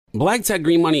Black Tech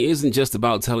Green Money isn't just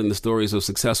about telling the stories of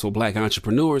successful Black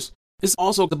entrepreneurs. It's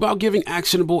also about giving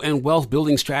actionable and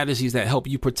wealth-building strategies that help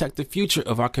you protect the future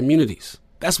of our communities.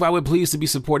 That's why we're pleased to be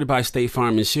supported by State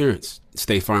Farm Insurance.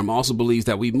 State Farm also believes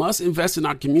that we must invest in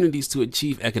our communities to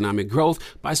achieve economic growth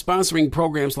by sponsoring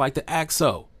programs like the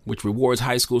ACT-SO, which rewards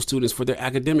high school students for their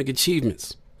academic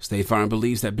achievements. State Farm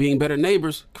believes that being better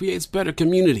neighbors creates better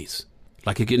communities.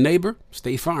 Like a good neighbor,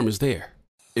 State Farm is there.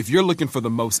 If you're looking for the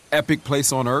most epic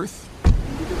place on earth,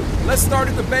 let's start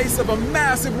at the base of a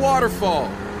massive waterfall.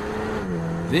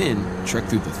 Then trek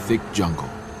through the thick jungle.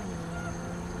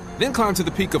 Then climb to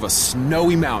the peak of a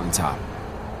snowy mountaintop.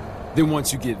 Then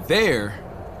once you get there,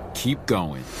 keep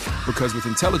going. Because with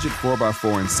intelligent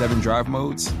 4x4 and 7 drive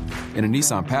modes and a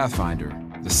Nissan Pathfinder,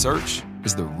 the search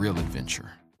is the real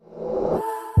adventure.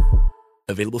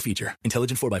 Available feature.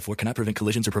 Intelligent 4x4 cannot prevent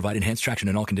collisions or provide enhanced traction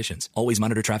in all conditions. Always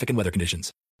monitor traffic and weather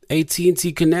conditions.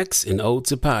 AT&T connects an ode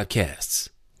to podcasts.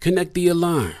 Connect the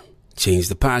alarm. Change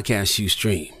the podcast you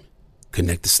stream.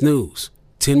 Connect the snooze.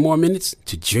 10 more minutes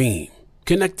to dream.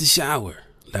 Connect the shower.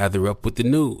 Lather up with the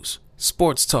news,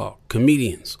 sports talk,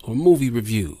 comedians, or movie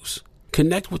reviews.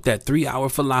 Connect with that 3-hour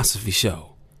philosophy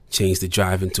show. Change the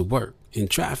drive into work in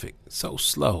traffic so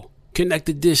slow. Connect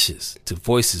the dishes to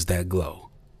voices that glow.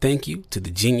 Thank you to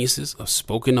the geniuses of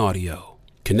spoken audio.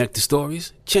 Connect the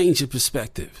stories, change your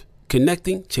perspective.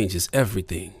 Connecting changes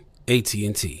everything.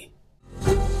 AT&T.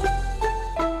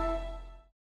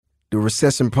 The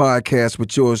Recession Podcast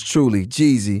with yours truly,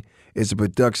 Jeezy, is a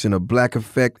production of Black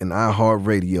Effect and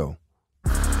iHeartRadio.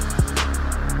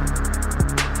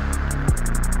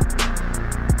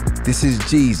 This is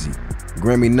Jeezy,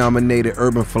 Grammy-nominated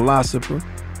urban philosopher,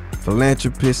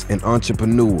 philanthropist, and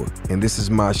entrepreneur, and this is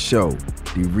my show,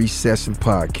 the Recession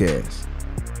Podcast.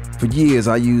 For years,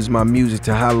 I used my music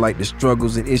to highlight the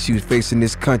struggles and issues facing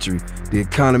this country, the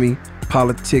economy,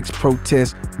 politics,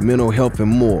 protests, mental health,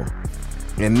 and more.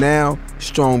 And now,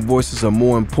 strong voices are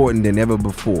more important than ever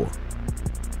before.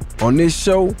 On this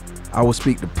show, I will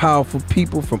speak to powerful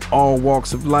people from all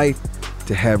walks of life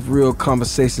to have real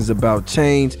conversations about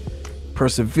change,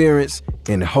 perseverance,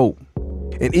 and hope.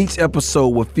 And each episode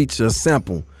will feature a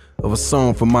sample of a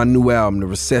song from my new album, The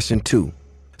Recession 2.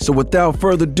 So without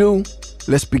further ado,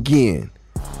 let's begin.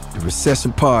 The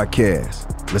Recession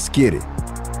Podcast. Let's get it.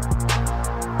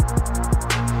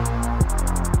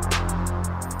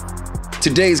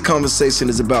 Today's conversation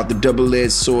is about the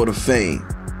double-edged sword of fame,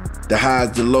 the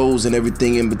highs, the lows, and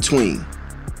everything in between.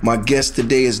 My guest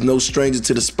today is no stranger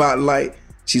to the spotlight.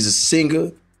 She's a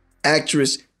singer,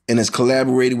 actress, and has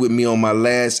collaborated with me on my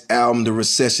last album, The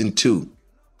Recession 2.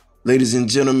 Ladies and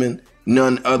gentlemen,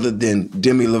 none other than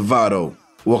Demi Lovato.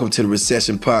 Welcome to the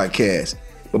Recession Podcast.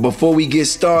 But before we get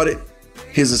started,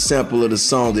 here's a sample of the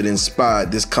song that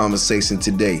inspired this conversation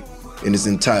today, and it's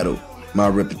entitled, My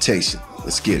Reputation.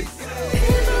 Let's get it.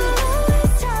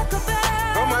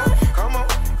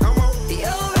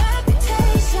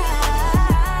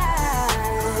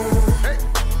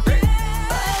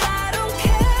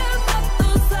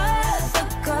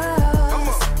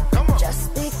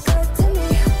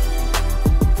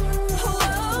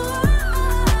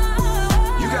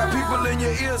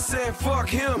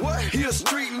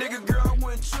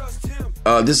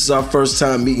 This is our first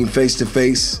time meeting face to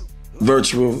face,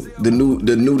 virtual, the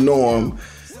new norm.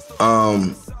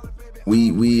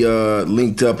 We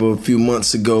linked up a few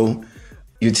months ago.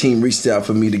 Your team reached out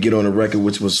for me to get on a record,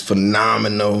 which was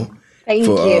phenomenal. Thank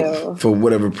you. For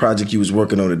whatever project you was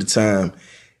working on at the time.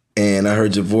 And I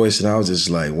heard your voice and I was just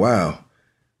like, wow,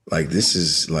 like this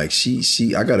is like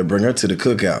I got to bring her to the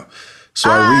cookout. So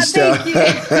I reached out.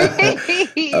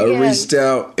 I reached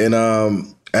out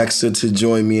and asked her to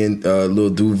join me and Lil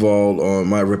Duval on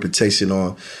My Reputation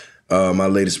on my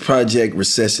latest project,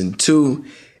 Recession 2.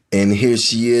 And here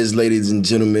she is, ladies and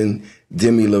gentlemen,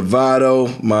 Demi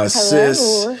Lovato, my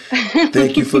sis.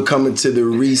 Thank you for coming to the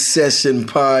Recession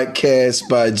Podcast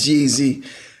by Jeezy.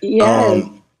 Yes.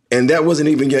 And that wasn't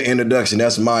even your introduction.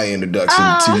 That's my introduction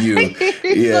to you.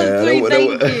 Yeah, Thank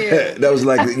you. That was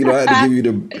like, I had to give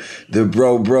you the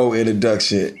bro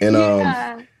introduction. And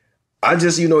I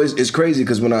just, it's crazy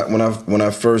because when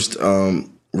I first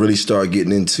really started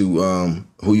getting into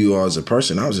who you are as a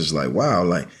person, I was just like, wow,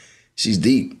 like she's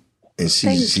deep and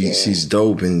she's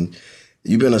dope, and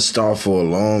you've been a star for a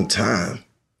long time.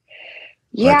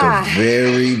 Yeah. Like a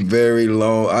very, very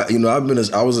long.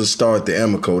 I was a star at the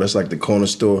Amico. That's like the corner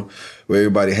store where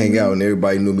everybody hang out, and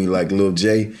everybody knew me like Lil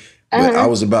J. But I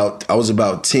was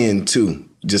about 10 too.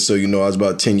 Just so you know, I was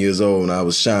about 10 years old and I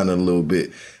was shining a little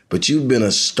bit. But you've been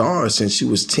a star since you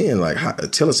was 10. Like,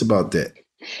 tell us about that.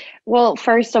 Well,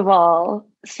 first of all,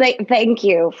 Thank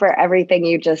you for everything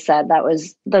you just said. That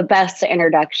was the best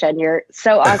introduction. You're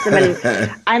so awesome.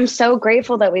 And I'm so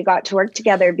grateful that we got to work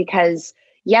together because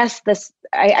yes,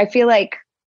 I feel like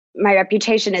my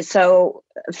reputation is so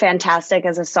fantastic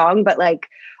as a song, but like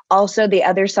also the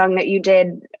other song that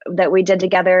we did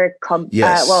together called,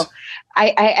 Yes.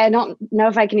 I don't know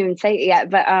if I can even say it yet,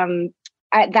 but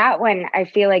that one, I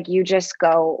feel like you just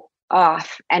go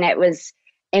off and it was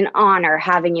an honor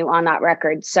having you on that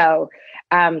record. So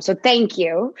thank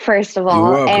you, first of You're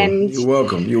all. welcome. You're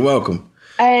welcome. You're welcome.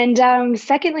 And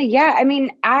secondly, yeah, I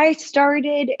mean, I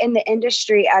started in the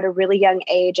industry at a really young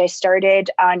age. I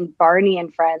started on Barney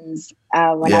and Friends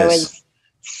when I Yes. was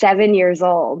 7 years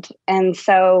old. And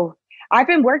so I've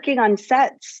been working on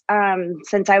sets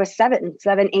since I was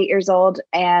 8 years old.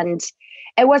 And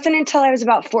it wasn't until I was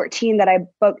about 14 that I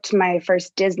booked my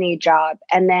first Disney job.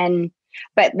 And then,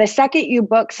 but the second you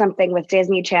book something with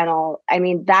Disney Channel, I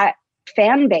mean, that their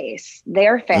fan base,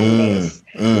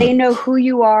 they know who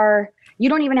you are. You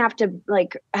don't even have to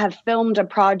like have filmed a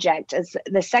project. As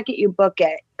the second you book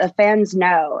it, the fans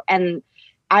know. And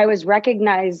I was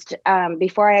recognized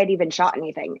before I had even shot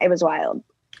anything. It was wild.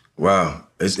 Wow.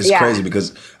 It's crazy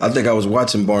because I think I was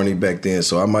watching Barney back then,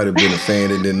 so I might have been a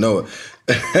fan and didn't know it.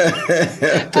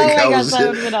 That would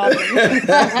have been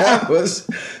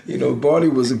awesome. Barney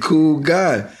was a cool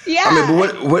guy. Yeah. I mean,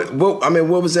 but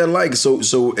what was that like?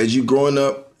 So as you growing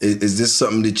up, is this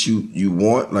something that you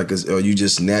want? Like, are you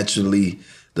just naturally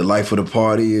the life of the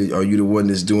party? Are you the one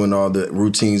that's doing all the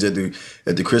routines at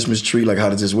the Christmas tree? Like, how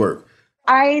does this work?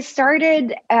 I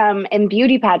started in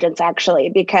beauty pageants actually,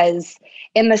 because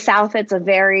in the South, it's a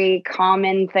very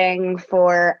common thing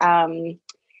for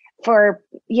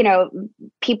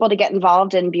people to get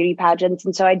involved in beauty pageants.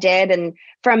 And so I did. And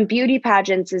from beauty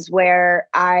pageants is where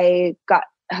I got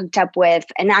hooked up with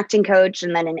an acting coach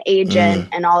and then an agent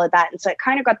and all of that. And so it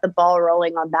kind of got the ball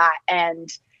rolling on that.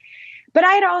 But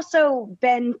I had also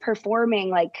been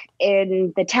performing like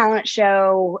in the talent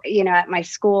show, at my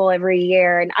school every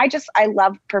year. And I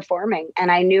loved performing and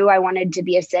I knew I wanted to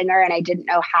be a singer and I didn't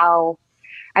know how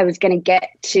I was going to get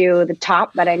to the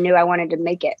top, but I knew I wanted to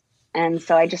make it. And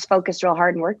so I just focused real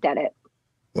hard and worked at it.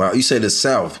 Wow. You say the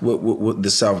South. What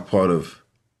the South part of?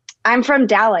 I'm from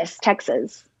Dallas,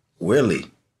 Texas. Really?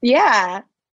 Yeah.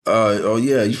 Oh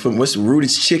yeah, you from what's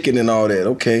Rudy's Chicken and all that?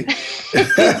 Okay.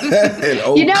 And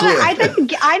Oak Cliff. I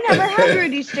think I never had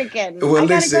Rudy's Chicken. Well,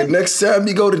 listen, next time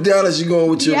you go to Dallas, you're going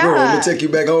with your girl. We'll take you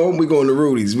back home. We're going to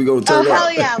Rudy's. We're going to turn up. Oh,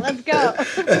 hell yeah. Let's go.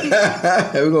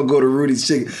 We're going to go to Rudy's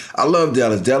Chicken. I love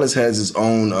Dallas. Dallas has its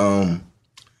own,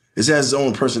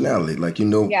 personality. Like,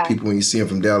 people when you see them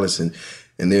from Dallas and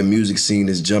their music scene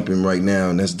is jumping right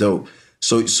now, and that's dope.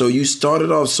 So you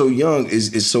started off so young.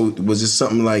 Was it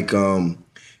something like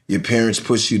your parents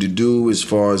pushed you to do as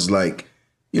far as like,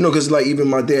 because like even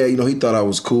my dad, he thought I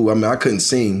was cool. I mean, I couldn't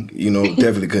sing,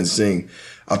 definitely couldn't sing.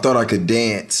 I thought I could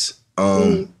dance.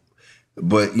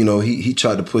 But, he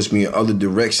tried to push me in other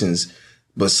directions.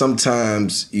 But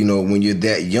sometimes, when you're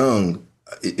that young,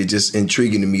 it just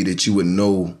intriguing to me that you would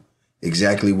know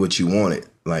exactly what you wanted.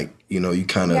 Like, you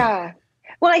kind of. Yeah.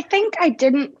 Well, I think I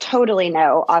didn't totally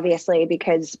know, obviously,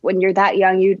 because when you're that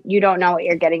young, you don't know what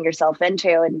you're getting yourself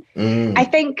into. And I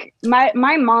think my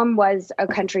mom was a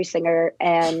country singer,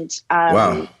 and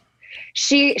wow.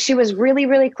 She was really,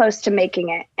 really close to making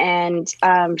it. And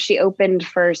she opened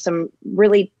for some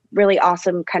really, really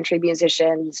awesome country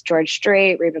musicians, George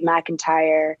Strait, Reba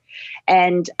McEntire.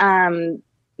 And,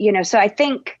 so I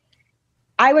think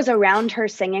I was around her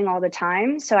singing all the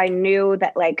time. So I knew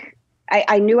that like,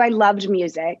 I knew I loved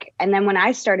music. And then when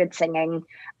I started singing,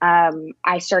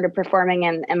 I started performing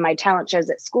in my talent shows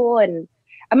at school. And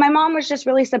my mom was just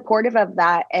really supportive of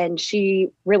that. And she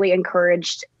really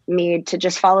encouraged me to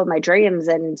just follow my dreams.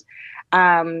 And,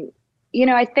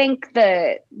 I think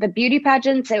the beauty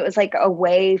pageants, it was like a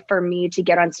way for me to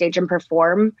get on stage and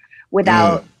perform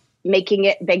without making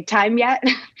it big time yet.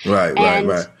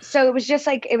 Right. So it was just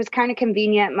like, it was kind of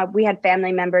convenient. We had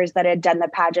family members that had done the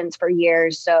pageants for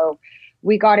years. So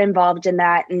we got involved in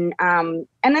that. And then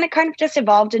it kind of just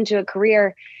evolved into a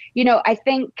career. I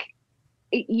think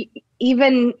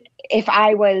even if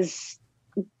I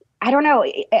don't know,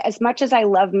 as much as I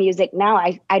love music now,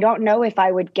 I don't know if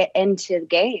I would get into the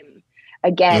game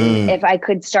again, if I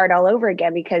could start all over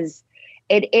again, because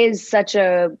it is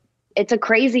it's a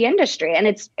crazy industry. And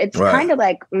it's right. Kind of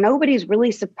like nobody's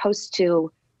really supposed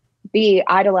to be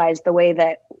idolized the way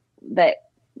that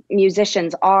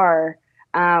musicians are,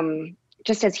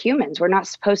 just as humans. We're not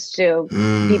supposed to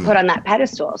be put on that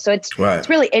pedestal. So it's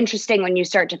really interesting when you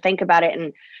start to think about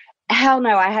it. Hell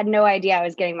no, I had no idea I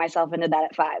was getting myself into that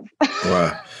at 5.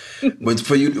 Right. But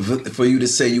for you to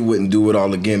say you wouldn't do it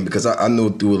all again, because I know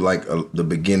through like the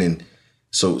beginning,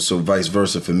 so vice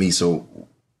versa for me. So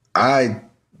I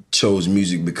chose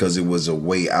music because it was a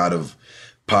way out of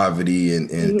poverty and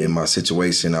in my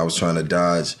situation. I was trying to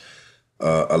dodge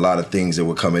a lot of things that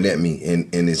were coming at me, and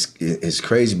it's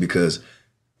crazy because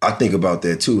I think about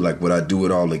that too. Like, would I do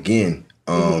it all again?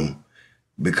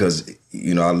 Because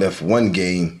I left one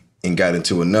game and got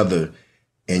into another.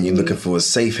 And you're looking for a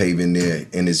safe haven there,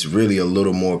 and it's really a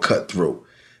little more cutthroat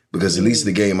because at least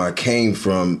the game I came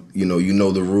from, you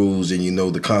know the rules and you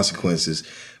know the consequences.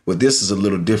 But this is a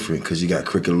little different because you got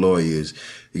crooked lawyers,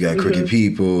 you got crooked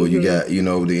people, you got,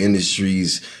 the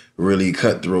industry's really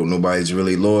cutthroat. Nobody's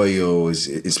really loyal,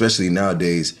 especially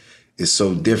nowadays. It's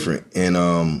so different. And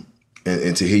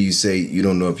to hear you say you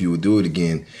don't know if you would do it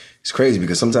again, it's crazy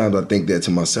because sometimes I think that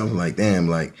to myself, like, damn,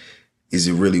 like, is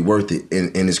it really worth it?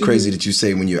 And it's crazy that you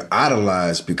say when you're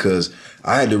idolized, because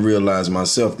I had to realize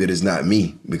myself that it's not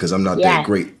me, because I'm not that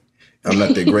great. I'm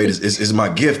not that great. It's my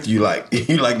gift. You like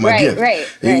my gift. Right.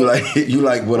 You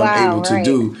like what I'm able to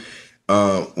do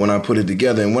when I put it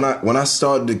together. And when I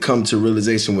started to come to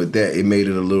realization with that, it made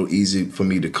it a little easy for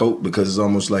me to cope, because it's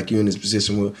almost like you're in this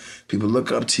position where people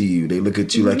look up to you. They look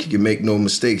at you like you can make no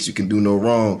mistakes, you can do no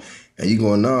wrong, and you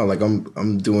going, no, like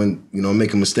I'm doing, I'm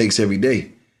making mistakes every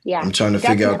day. Yeah, I'm trying to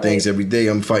figure out things every day.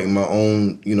 I'm fighting my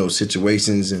own,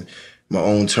 situations and my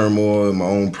own turmoil, my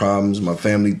own problems, my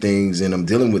family things, and I'm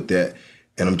dealing with that.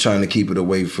 And I'm trying to keep it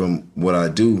away from what I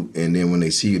do. And then when they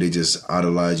see you, they just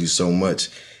idolize you so much.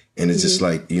 And it's just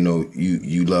like,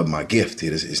 you love my gift.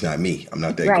 It's not me. I'm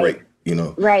not that great,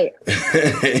 Right.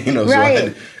 So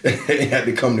I had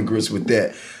to come to grips with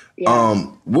that. Yeah.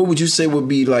 What would you say would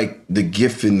be like the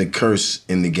gift and the curse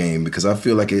in the game? Because I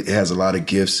feel like it has a lot of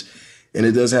gifts. And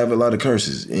it does have a lot of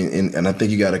curses. And I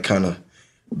think you got to kind of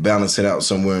balance it out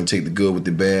somewhere and take the good with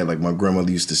the bad, like my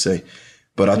grandmother used to say.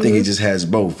 But I think it just has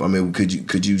both. I mean,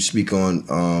 could you speak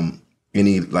on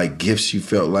any like gifts you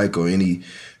felt like, or any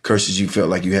curses you felt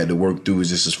like you had to work through,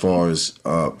 just as far as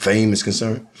fame is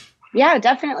concerned? Yeah,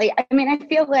 definitely. I mean, I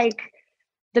feel like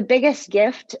the biggest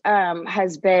gift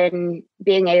has been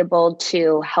being able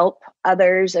to help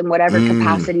others in whatever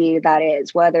capacity that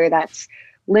is, whether that's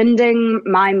lending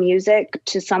my music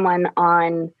to someone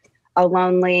on a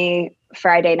lonely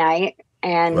Friday night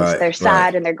and they're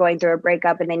sad and they're going through a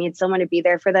breakup and they need someone to be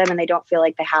there for them and they don't feel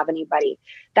like they have anybody.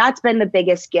 That's been the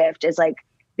biggest gift, is like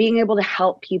being able to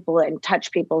help people and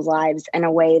touch people's lives in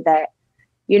a way that,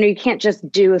 you can't just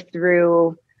do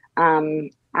through,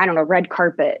 red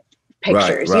carpet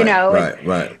pictures,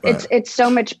 It's so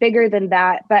much bigger than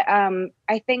that. But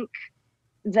I think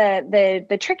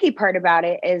the tricky part about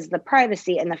it is the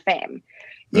privacy and the fame.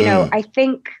 I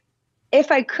think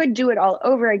if I could do it all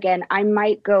over again, I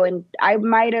might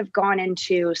have gone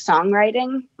into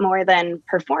songwriting more than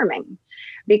performing,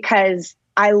 because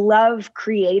I love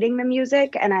creating the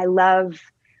music and I love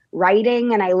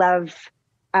writing and I love,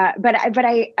 but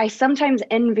I sometimes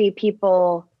envy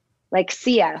people like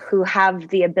Sia who have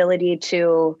the ability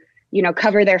to,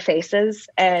 cover their faces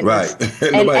and and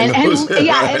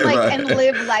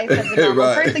live life as a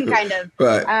normal person, kind of.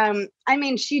 I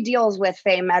mean, she deals with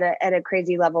fame at a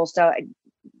crazy level, so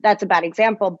that's a bad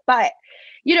example. But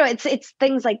it's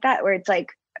things like that where it's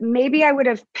like, maybe I would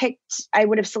have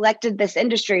selected this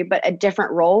industry, but a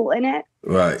different role in it,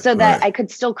 so that I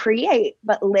could still create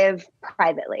but live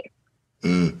privately.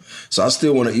 So I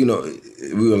still want to,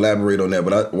 we'll elaborate on that.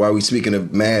 But while we speaking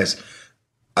of masks,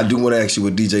 I do want to ask you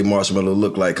what DJ Marshmallow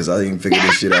look like, because I didn't figure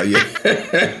this shit out yet.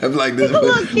 I'm like, this is a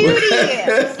little cutie.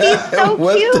 He's so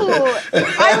cute.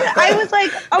 I was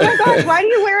like, oh my gosh, why do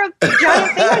you wear a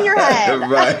giant thing on your head?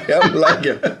 Right. I'm like,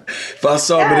 if I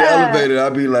saw him in the elevator,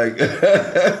 I'd be like,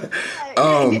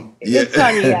 It's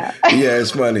funny, yeah. Yeah,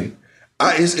 it's funny.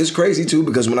 It's crazy too,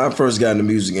 because when I first got in the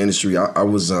music industry, I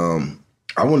was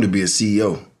I wanted to be a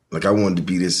CEO. Like, I wanted to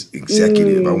be this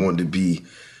executive. I wanted to be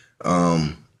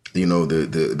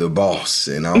the boss,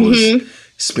 and I was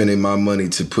spending my money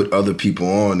to put other people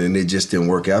on, and it just didn't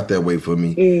work out that way for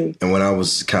me. And when I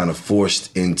was kind of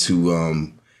forced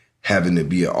into having to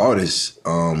be an artist,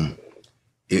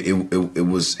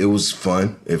 it was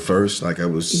fun at first. Like, I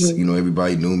was,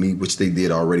 everybody knew me, which they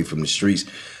did already from the streets,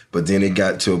 but then it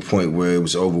got to a point where it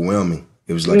was overwhelming.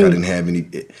 It was like I didn't have any,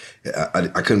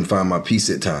 I couldn't find my peace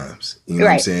at times. You know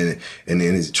what I'm saying? And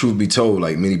then, truth be told,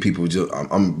 like, many people,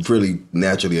 I'm really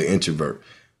naturally an introvert.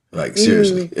 Like,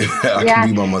 seriously. I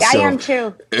can be by myself. I am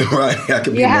too. Right? I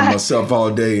can be by myself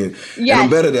all day. And I'm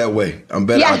better that way. I'm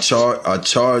better. I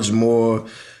charge more,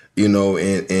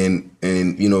 and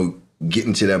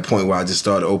getting to that point where I just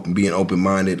started being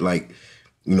open-minded, like,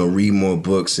 you know, read more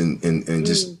books and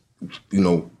just, you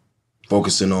know,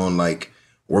 focusing on like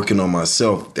working on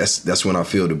myself. That's when I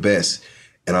feel the best.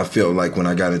 And I felt like when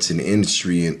I got into the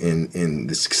industry and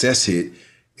the success hit,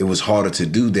 it was harder to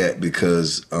do that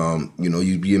because, you know,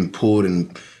 you're getting pulled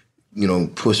and, you know,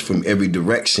 pushed from every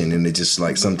direction. And it just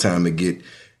like, sometimes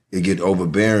it get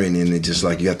overbearing, and it just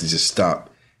like, you have to just stop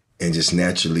and just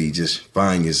naturally just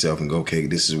find yourself and go, okay,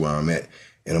 this is where I'm at.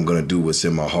 And I'm going to do what's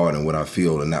in my heart and what I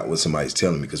feel and not what somebody's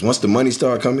telling me. Because once the money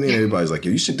started coming in, everybody's like,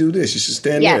 yo, you should do this. You should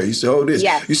stand there. You should hold this.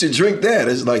 You should drink that.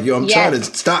 It's like, yo, I'm trying to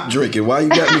stop drinking. Why you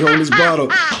got me holding this bottle?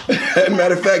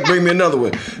 Matter of fact, bring me another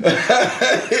one. You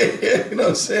know what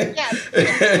I'm saying?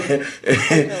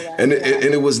 And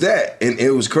it was that. And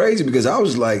it was crazy because I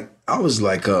was watching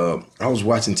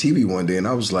TV one day and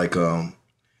I was like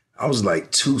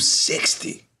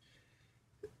 260.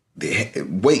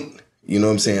 Weight. You know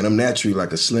what I'm saying? I'm naturally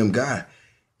like a slim guy.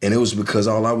 And it was because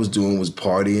all I was doing was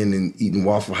partying and eating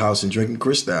Waffle House and drinking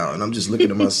Cristal. And I'm just looking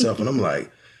at myself and I'm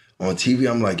like, on TV,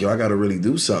 I'm like, yo, I got to really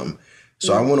do something.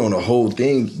 So I went on a whole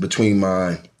thing between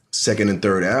my second and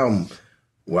third album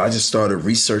where I just started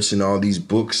researching all these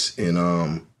books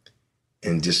and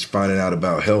just finding out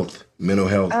about health, mental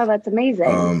health. Oh, that's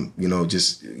amazing. You know,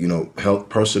 just, you know, health,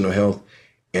 personal health.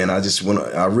 And I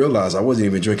realized I wasn't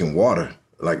even drinking water.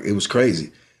 Like, it was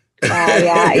crazy.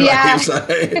 Yeah.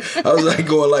 I was like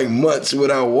going like months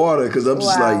without water because I'm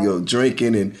just like, yo,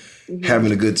 drinking and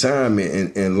having a good time.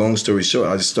 And long story short,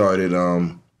 I just started,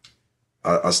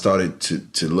 I started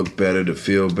to look better, to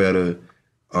feel better.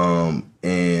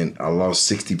 And I lost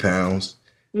 60 pounds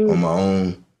on my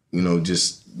own, you know,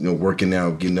 just, you know, working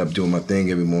out, getting up, doing my thing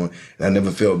every morning. And I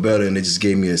never felt better. And it just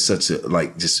gave me such a,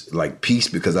 like, just like peace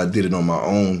because I did it on my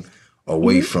own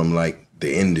away from like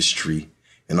the industry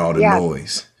and all the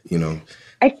noise. You know,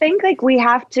 I think like we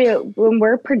have to, when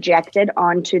we're projected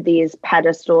onto these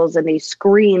pedestals and these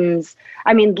screens,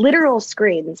 I mean, literal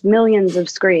screens, millions of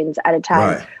screens at a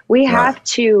time, we have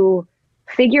to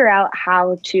figure out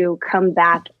how to come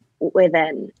back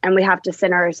within, and we have to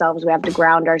center ourselves. We have to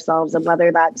ground ourselves. And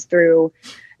whether that's through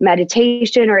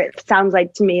meditation, or it sounds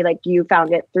like to me, like you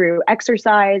found it through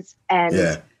exercise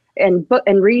and book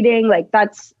and reading, like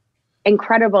that's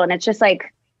incredible. And it's just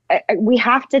like, we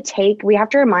have to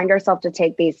remind ourselves to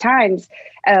take these times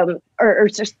or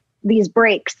just these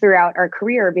breaks throughout our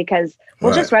career, because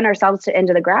we'll just run ourselves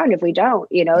into the ground if we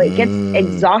don't. You know, it gets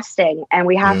exhausting, and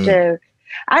we have to.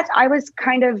 I was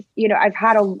kind of, you know,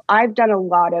 I've done a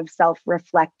lot of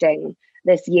self-reflecting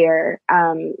this year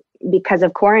because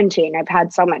of quarantine. I've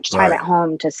had so much time at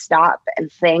home to stop and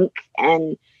think,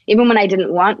 and even when I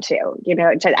didn't want to, you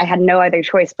know, I had no other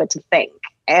choice but to think.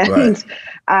 And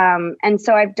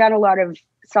so I've done a lot of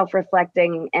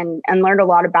self-reflecting and learned a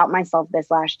lot about myself this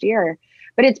last year.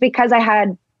 But it's because I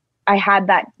had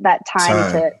that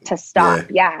time to stop.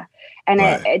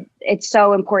 And it's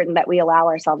so important that we allow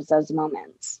ourselves those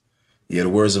moments. Yeah, the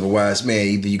words of a wise man: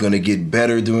 either you're going to get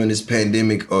better during this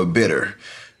pandemic or bitter.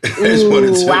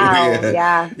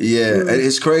 Yeah. And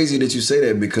it's crazy that you say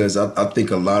that, because I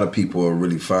think a lot of people are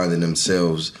really finding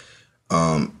themselves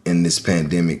in this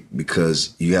pandemic,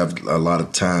 because you have a lot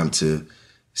of time to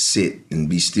sit and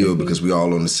be still because we're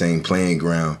all on the same playing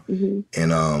ground.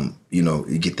 And, you know,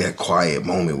 you get that quiet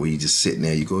moment where you just sitting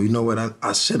there, you go, you know what,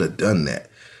 I should have done that.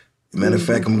 Matter of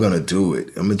fact, I'm going to do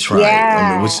it. I'm going to try it.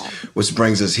 I mean, which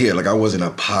brings us here. Like, I wasn't a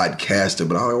podcaster,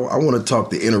 but I want to talk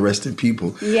to interesting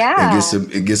people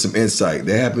and get some insight.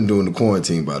 That happened during the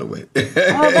quarantine, by the way.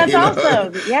 Oh, that's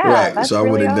awesome. Yeah, that's so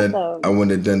really I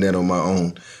wouldn't have done that on my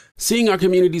own. Seeing our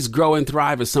communities grow and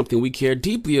thrive is something we care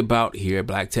deeply about here at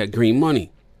Black Tech Green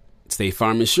Money. State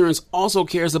Farm Insurance also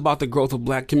cares about the growth of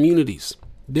Black communities.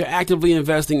 They're actively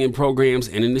investing in programs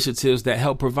and initiatives that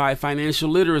help provide financial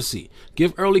literacy,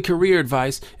 give early career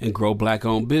advice, and grow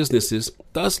Black-owned businesses,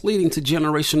 thus leading to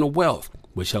generational wealth,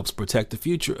 which helps protect the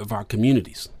future of our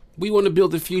communities. We want to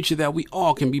build a future that we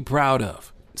all can be proud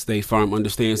of. State Farm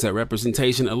understands that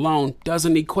representation alone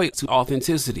doesn't equate to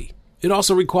authenticity. It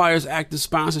also requires active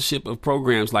sponsorship of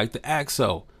programs like the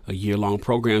AXO, a year-long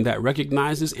program that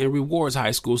recognizes and rewards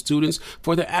high school students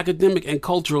for their academic and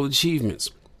cultural achievements,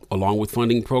 along with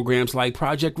funding programs like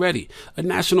Project Ready, a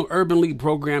national urban league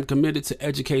program committed to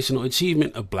educational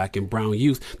achievement of Black and brown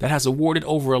youth that has awarded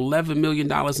over $11 million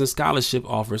in scholarship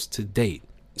offers to date.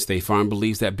 State Farm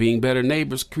believes that being better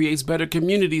neighbors creates better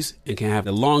communities and can have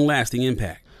a long-lasting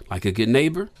impact. Like a good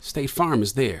neighbor, State Farm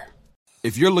is there.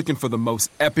 If you're looking for the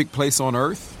most epic place on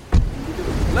earth,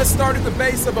 let's start at the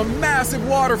base of a massive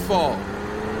waterfall.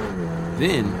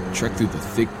 Then trek through the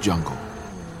thick jungle.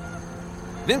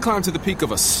 Then climb to the peak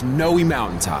of a snowy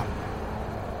mountaintop.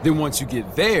 Then once you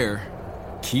get there,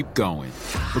 keep going.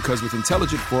 Because with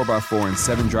intelligent 4x4 and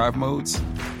 7 drive modes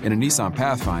and a Nissan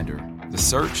Pathfinder, the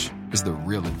search is the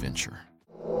real adventure.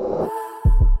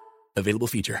 Available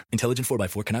feature. Intelligent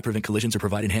 4x4 cannot prevent collisions or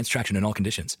provide enhanced traction in all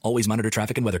conditions. Always monitor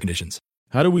traffic and weather conditions.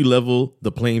 How do we level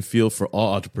the playing field for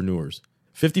all entrepreneurs?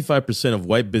 55% of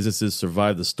white businesses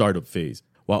survive the startup phase,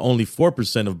 while only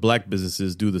 4% of black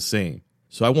businesses do the same.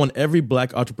 So I want every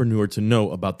black entrepreneur to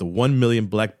know about the 1 Million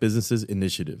Black Businesses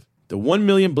Initiative. The 1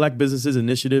 Million Black Businesses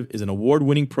Initiative is an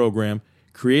award-winning program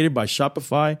created by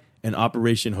Shopify and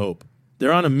Operation Hope.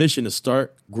 They're on a mission to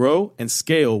start, grow, and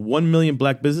scale 1 million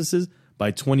black businesses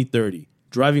by 2030,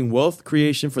 driving wealth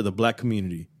creation for the black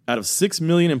community. Out of 6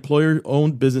 million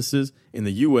employer-owned businesses in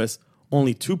the U.S.,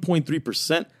 only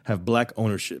 2.3% have black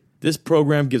ownership. This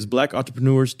program gives black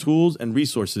entrepreneurs tools and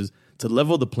resources to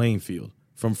level the playing field,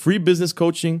 from free business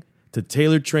coaching to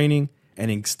tailored training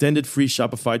and an extended free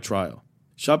Shopify trial.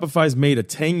 Shopify's made a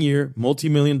 10-year,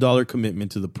 multi-million-dollar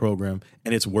commitment to the program,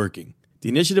 and it's working. The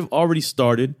initiative already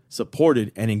started,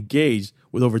 supported, and engaged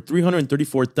with over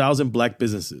 334,000 black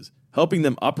businesses, helping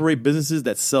them operate businesses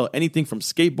that sell anything from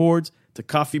skateboards to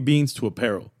coffee beans to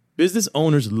apparel. Business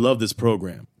owners love this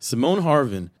program. Simone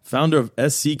Harvin, founder of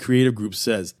SC Creative Group,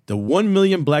 says, "The 1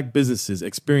 Million Black Businesses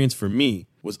experience for me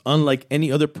was unlike any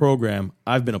other program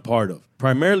I've been a part of,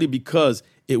 primarily because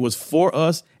it was for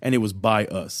us and it was by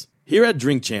us." Here at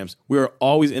Drink Champs, we are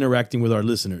always interacting with our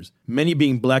listeners, many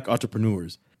being black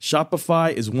entrepreneurs.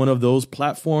 Shopify is one of those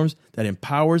platforms that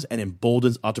empowers and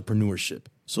emboldens entrepreneurship.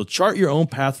 So chart your own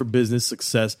path for business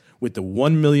success with the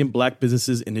 1 Million Black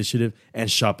Businesses Initiative and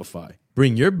Shopify.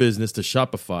 Bring your business to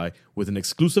Shopify with an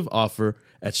exclusive offer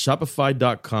at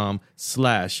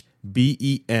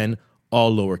shopify.com/BEN,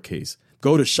 all lowercase.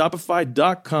 Go to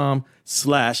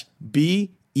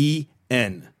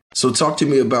shopify.com/BEN. So talk to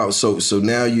me about, so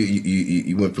now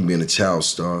you went from being a child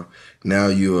star, now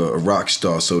you're a rock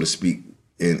star, so to speak.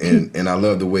 And I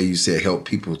love the way you said help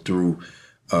people through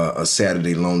a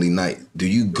Saturday lonely night. Do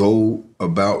you go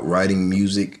about writing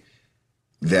music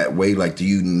that way? Like, do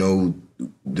you know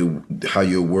how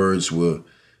your words will,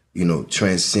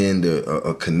 transcend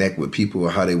or connect with people, or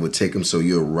how they would take them? So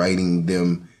you're writing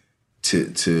them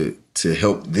to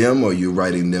help them, or you're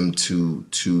writing them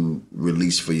to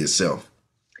release for yourself?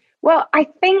 Well, I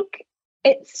think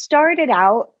it started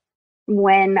out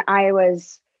when I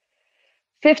was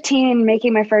 15,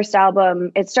 making my first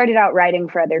album. It started out writing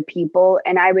for other people.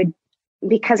 And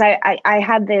because I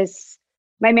had this,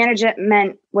 my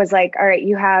management was like, all right,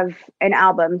 you have an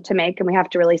album to make and we have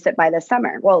to release it by the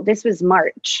summer. Well, this was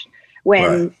March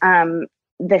when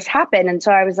this happened. And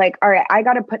so I was like, all right, I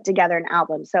got to put together an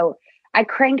album. So I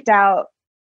cranked out,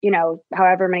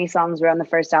 however many songs were on the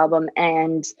first album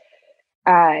and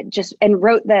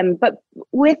wrote them, but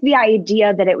with the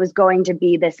idea that it was going to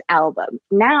be this album.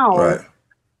 Now,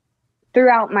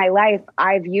 throughout my life,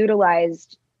 I've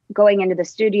utilized going into the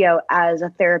studio as a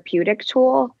therapeutic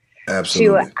tool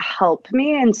to help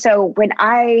me. And so when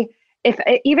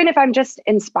even if I'm just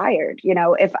inspired,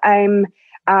 if I'm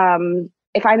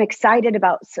excited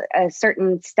about a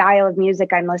certain style of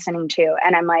music I'm listening to,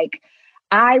 and I'm like,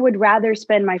 I would rather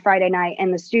spend my Friday night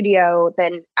in the studio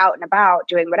than out and about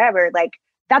doing whatever, like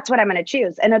that's what I'm going to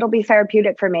choose. And it'll be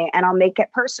therapeutic for me, and I'll make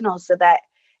it personal so that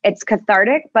it's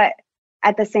cathartic, but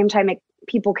at the same time,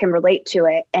 people can relate to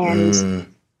it. And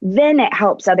then it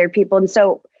helps other people. And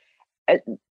so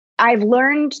I've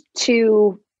learned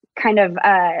to kind of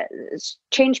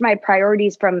change my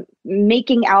priorities from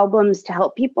making albums to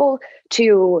help people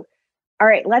to, all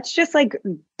right, let's just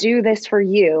do this for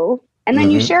you. And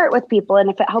then you share it with people. And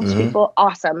if it helps people,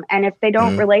 awesome. And if they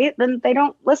don't relate, then they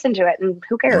don't listen to it. And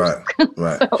who cares?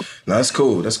 Right. So, no, that's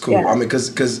cool. That's cool. Yeah. I mean,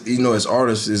 because as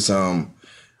artists, it's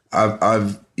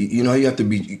I've you have to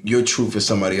be your truth is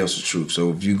somebody else's truth.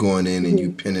 So if you're going in and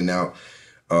you pinning out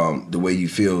the way you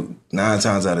feel, 9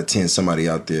 times out of 10, somebody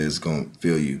out there is gonna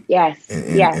feel you. Yes.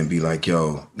 And be like,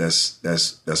 yo, that's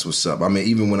what's up. I mean,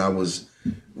 even when I was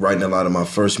writing a lot of my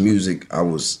first music, I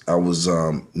was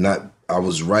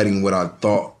writing what I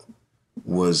thought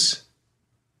was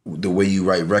the way you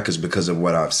write records because of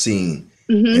what I've seen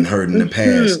and heard in the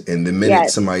past. And the minute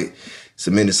somebody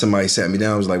sat me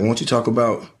down, I was like, why don't you talk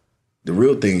about the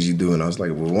real things you do? And I was like,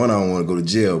 well, one, I don't want to go to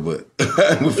jail, but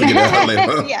we'll figure that out later.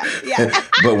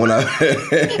 But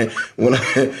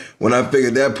when I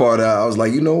figured that part out, I was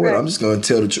like, you know what? I'm just going to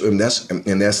tell the truth. And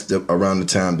that's around the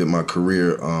time that my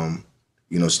career,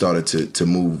 started to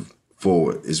move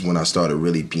forward, is when I started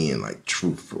really being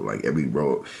truthful, every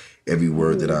word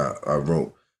that I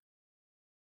wrote.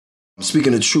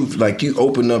 Speaking of truth, like you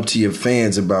open up to your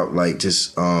fans about like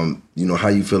just how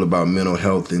you feel about mental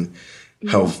health and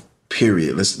health.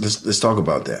 Period. Let's talk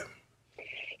about that.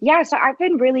 Yeah, so I've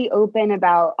been really open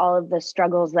about all of the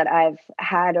struggles that I've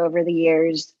had over the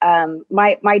years.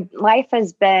 My life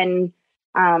has been,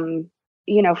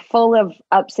 full of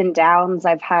ups and downs.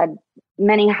 I've had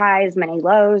many highs, many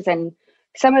lows, and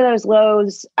some of those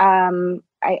lows.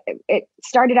 It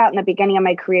started out in the beginning of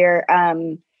my career.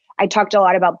 I talked a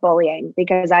lot about bullying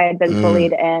because I had been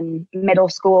bullied in middle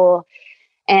school.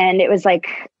 And it was like,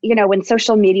 when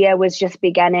social media was just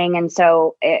beginning. And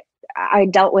so I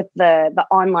dealt with the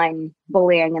online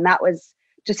bullying, and that was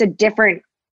just a different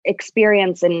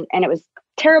experience. And it was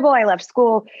terrible. I left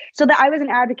school so that I was an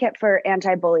advocate for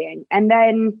anti-bullying. And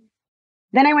then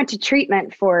I went to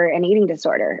treatment for an eating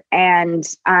disorder. And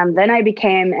then I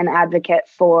became an advocate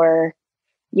for,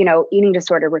 eating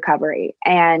disorder recovery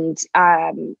and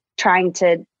trying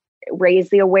to raise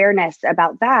the awareness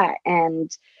about that.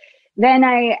 And then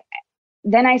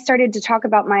I started to talk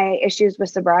about my issues with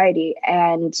sobriety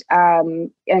and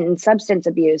substance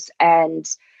abuse, and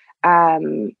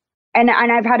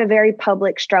I've had a very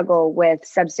public struggle with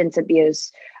substance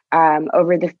abuse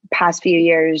over the past few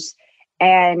years.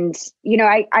 And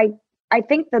I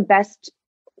think the best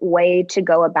way to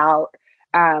go about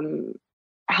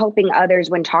helping others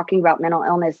when talking about mental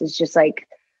illness is just like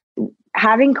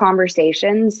having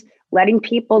conversations, letting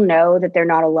people know that they're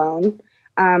not alone.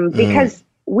 Because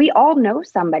we all know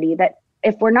somebody that,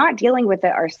 if we're not dealing with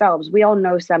it ourselves, we all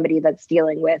know somebody that's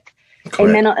dealing with a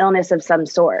mental illness of some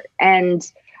sort. And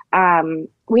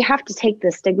we have to take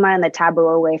the stigma and the taboo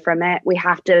away from it. We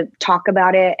have to talk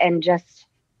about it. And just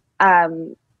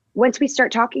once we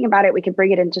start talking about it, we can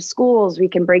bring it into schools. We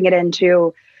can bring it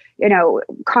into,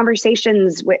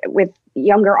 conversations with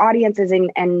younger audiences,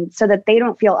 and so that they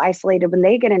don't feel isolated when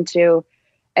they get into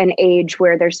an age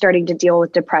where they're starting to deal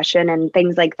with depression and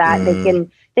things like that.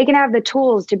 They can have the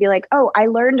tools to be like, oh, I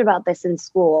learned about this in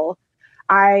school.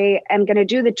 I am going to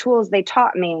do the tools they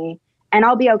taught me and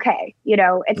I'll be okay.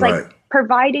 It's like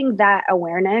providing that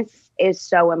awareness is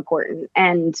so important.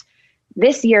 And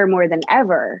this year more than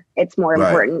ever, it's more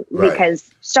important because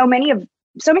so many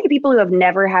people who have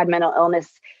never had mental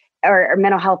illness or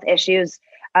mental health issues,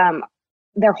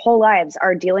 their whole lives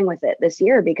are dealing with it this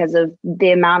year because of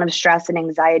the amount of stress and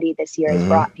anxiety this year has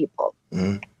brought people.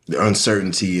 The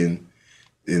uncertainty and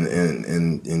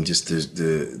just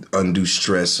the undue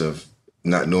stress of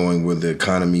not knowing where the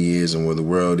economy is and where the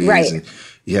world is. And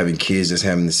you having kids that's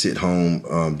having to sit home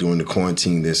during the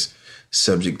quarantine that's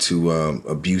subject to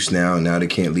abuse now, and now they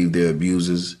can't leave their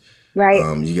abusers.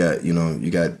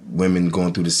 You got women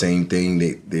going through the same thing.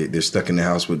 They're stuck in the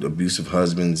house with abusive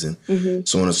husbands and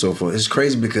so on and so forth. It's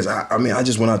crazy because I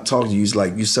just, when I talk to you, it's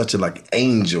like you're such a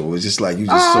angel. It's just like you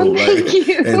just so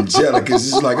angelic. It's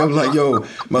just like I'm like, yo,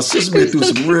 my sister been through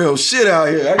some real shit out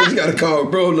here. I just gotta call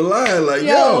bro on the line, like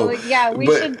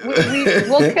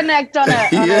we'll connect on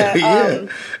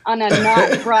a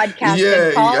not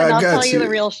broadcasting call, and I'll tell you the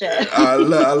real shit. I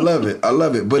love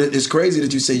it. But it's crazy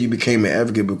that you say you became an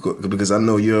advocate because I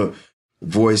know your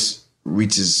voice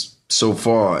reaches so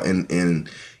far, and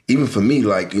even for me,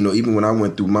 even when I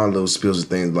went through my little spills of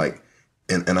things,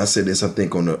 and I said this, I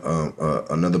think on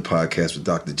another podcast with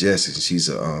Dr. Jess, she's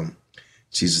a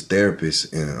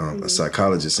therapist and a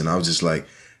psychologist, and I was just like,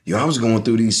 I was going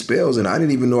through these spells, and I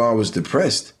didn't even know I was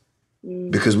depressed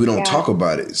because we don't talk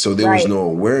about it, so there was no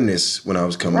awareness when I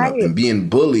was coming up and being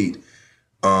bullied.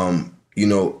 I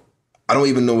don't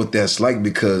even know what that's like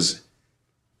because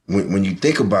when you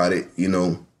think about it,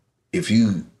 if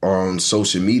you are on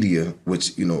social media,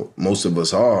 which, most of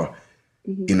us are,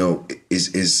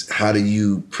 is how do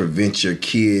you prevent your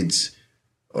kids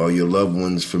or your loved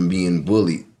ones from being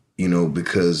bullied,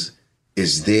 because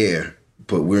it's there,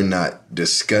 but we're not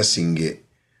discussing it.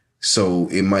 So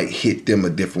it might hit them a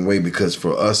different way because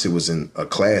for us, it was in a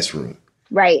classroom.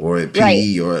 Or at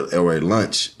PE or at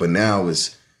lunch. But now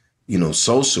it's,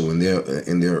 social, and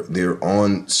they're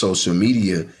on social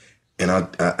media. And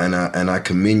I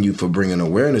commend you for bringing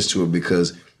awareness to it,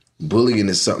 because bullying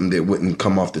is something that wouldn't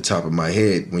come off the top of my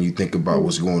head when you think about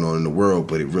what's going on in the world,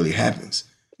 but it really happens.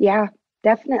 Yeah,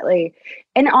 definitely.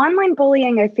 And online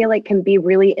bullying, I feel like, can be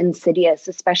really insidious,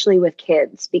 especially with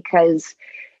kids, because,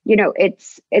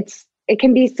 it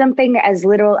can be something as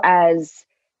little as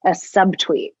a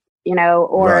subtweet,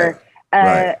 or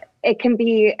it can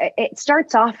be, it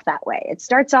starts off that way. It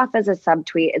starts off as a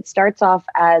subtweet. It starts off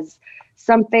as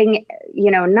something,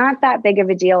 not that big of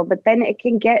a deal, but then it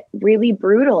can get really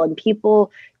brutal, and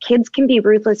kids can be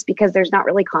ruthless because there's not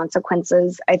really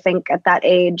consequences, I think, at that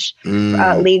age,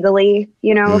 legally,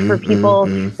 for people.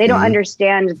 They don't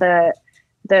understand the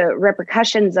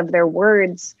repercussions of their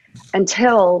words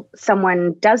until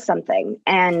someone does something.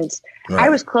 And I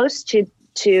was close to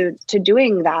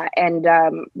doing that. And,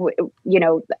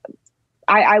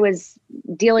 I was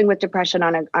dealing with depression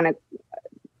on a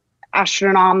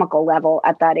astronomical level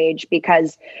at that age,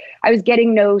 because I was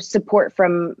getting no support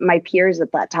from my peers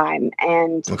at that time.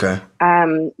 And,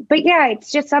 but yeah,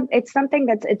 it's just it's something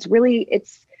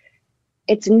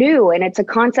it's new, and it's a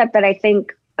concept that I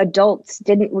think adults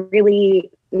didn't really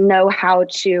know how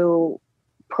to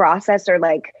process or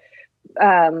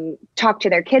talk to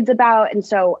their kids about. And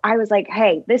so I was like,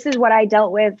 hey, this is what I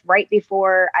dealt with right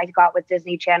before I got with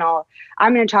Disney Channel.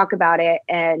 I'm going to talk about it.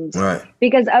 And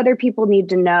because other people need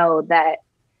to know that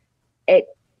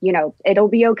it'll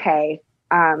be okay.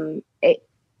 That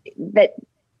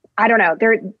I don't know,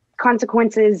 there are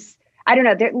consequences. I don't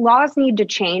know, laws need to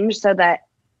change so that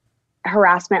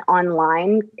harassment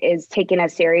online is taken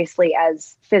as seriously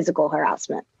as physical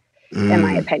harassment, in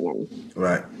my opinion.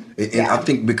 Right. And I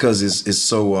think because it's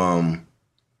so,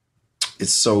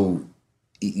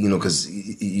 because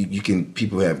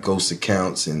people have ghost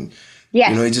accounts, and,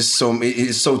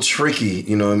 it's so tricky,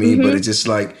 you know what I mean? But it's just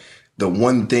like the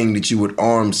one thing that you would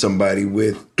arm somebody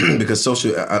with, because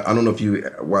I don't know if you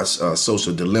watch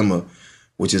Social Dilemma,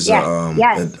 which is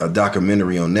a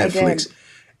documentary on Netflix.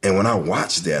 And when I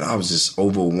watched that, I was just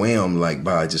overwhelmed,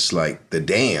 by just the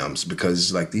dams, because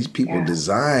it's like these people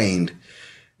designed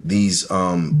these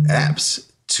apps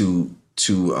to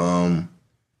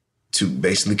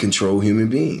basically control human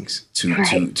beings,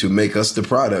 to make us the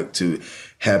product, to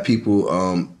have people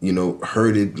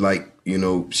herded like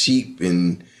sheep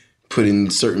and put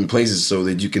in certain places so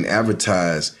that you can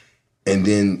advertise, and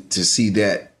then to see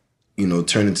that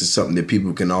turn into something that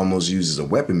people can almost use as a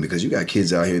weapon, because you got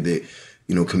kids out here that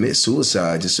commit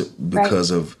suicide just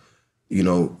because of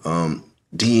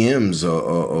DMs,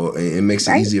 or it makes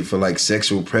it easier for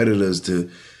sexual predators to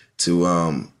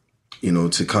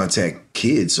contact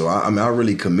kids. So I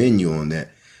really commend you on that.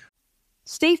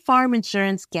 State Farm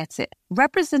Insurance gets it.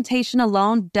 Representation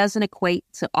alone doesn't equate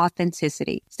to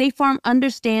authenticity. State Farm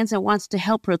understands and wants to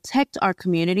help protect our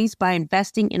communities by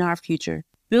investing in our future,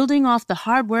 building off the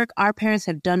hard work our parents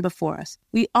have done before us.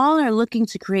 We all are looking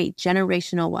to create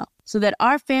generational wealth so that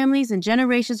our families and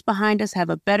generations behind us have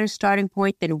a better starting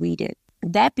point than we did.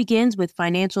 That begins with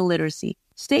financial literacy.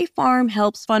 State Farm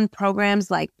helps fund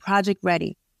programs like Project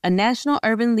Ready, a National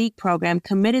Urban League program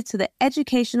committed to the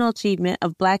educational achievement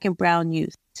of Black and Brown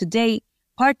youth. To date,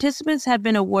 participants have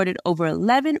been awarded over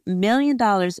 $11 million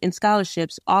in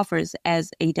scholarships offers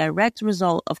as a direct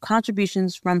result of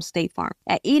contributions from State Farm.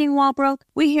 At Eating While Broke,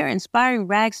 we hear inspiring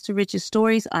rags to riches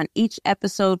stories on each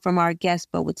episode from our guests,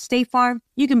 but with State Farm,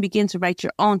 you can begin to write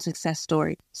your own success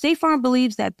story. State Farm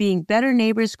believes that being better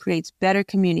neighbors creates better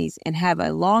communities and have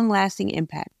a long-lasting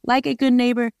impact. Like a good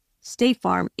neighbor, State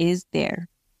Farm is there.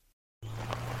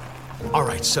 All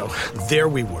right, so there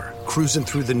we were, cruising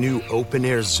through the new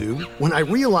open-air zoo, when I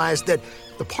realized that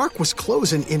the park was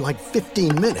closing in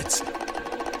 15 minutes.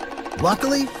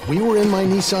 Luckily, we were in my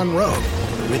Nissan Rogue.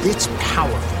 With its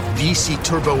powerful VC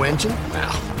turbo engine,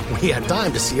 well, we had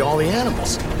time to see all the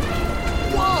animals.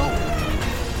 Whoa!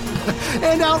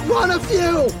 And outrun a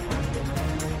few!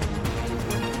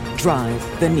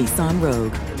 Drive the Nissan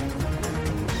Rogue.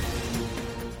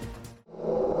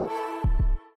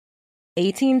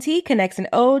 AT&T connects an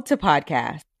ode to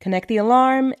podcast. Connect the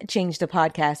alarm, change the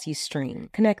podcast you stream.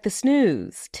 Connect the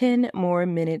snooze, 10 more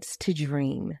minutes to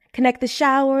dream. Connect the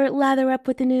shower, lather up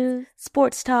with the news,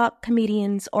 sports talk,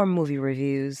 comedians, or movie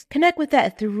reviews. Connect with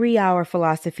that 3-hour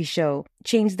philosophy show.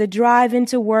 Change the drive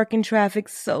into work and traffic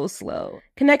so slow.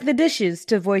 Connect the dishes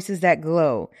to voices that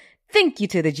glow. Thank you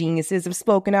to the geniuses of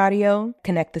spoken audio.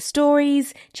 Connect the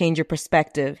stories, change your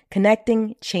perspective.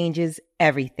 Connecting changes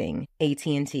everything.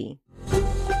 AT&T.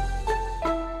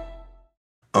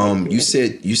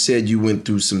 You said you went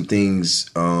through some things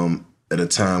at a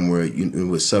time where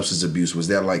with substance abuse. Was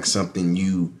that something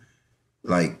you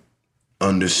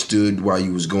understood while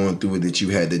you was going through it, that you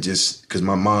had to just, because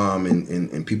my mom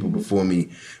and people before me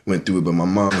went through it, but my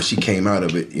mom, when she came out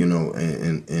of it,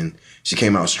 and she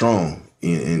came out strong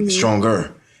and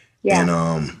stronger. Yeah.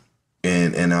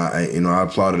 And I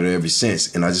applauded her ever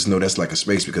since. And I just know that's a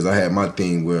space, because I had my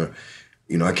thing where,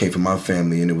 I came from my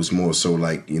family, and it was more so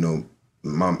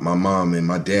my mom and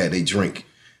my dad, they drink.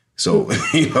 So,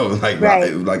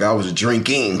 I was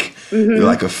drinking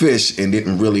like a fish, and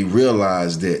didn't really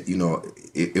realize that,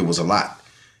 it was a lot.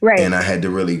 Right. And I had to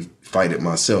really fight it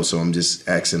myself. So I'm just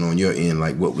asking on your end,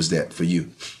 like, what was that for you?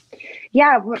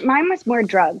 Yeah, mine was more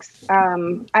drugs.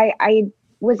 I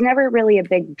was never really a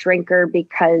big drinker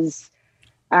because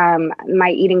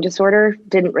my eating disorder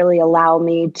didn't really allow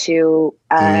me to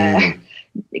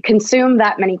consume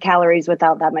that many calories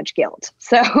without that much guilt.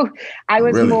 So I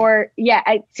was more,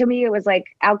 to me, it was like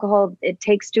alcohol, it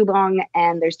takes too long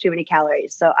and there's too many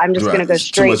calories. So I'm just going to go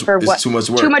straight for too much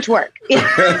work. Too much work.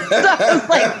 Yeah. So I was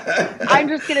like, I'm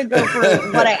just going to go for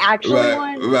what I actually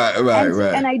want.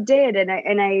 Right. And I did.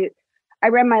 And I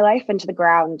ran my life into the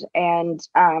ground. And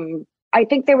I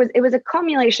think it was a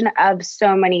culmination of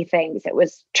so many things. It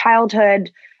was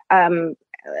childhood and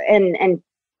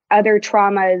other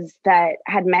traumas that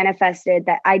had manifested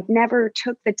that I never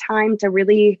took the time to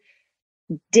really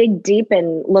dig deep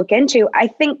and look into. I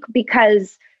think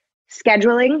because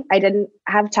scheduling, I didn't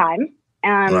have time.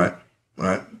 Right.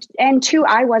 And two,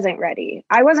 I wasn't ready.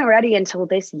 I wasn't ready until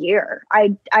this year.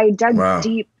 I dug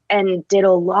deep and did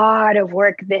a lot of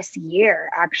work this year,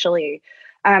 actually.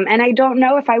 And I don't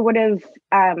know if I would have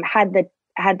had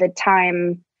the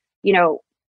time, you know,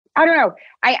 I don't know.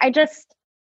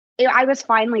 I was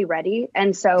finally ready.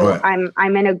 And so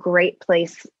I'm in a great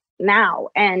place now.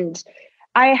 And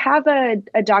I have a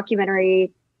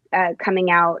documentary coming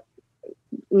out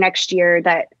next year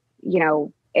that, you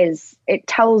know,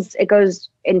 it goes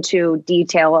into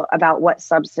detail about what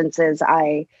substances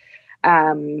I,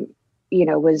 you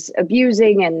know, was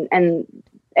abusing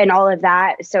and all of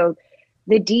that. So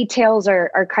the details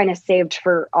are kind of saved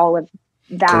for all of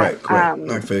that.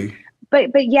 Correct.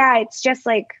 But yeah, it's just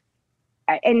like,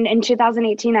 in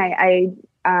 2018, I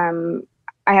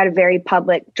had a very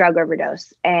public drug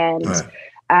overdose and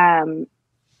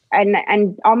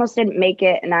almost didn't make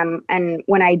it. And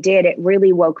when I did, it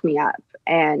really woke me up,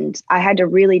 and I had to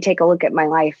really take a look at my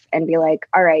life and be like,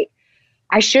 all right,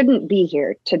 I shouldn't be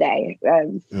here today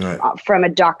from a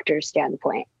doctor's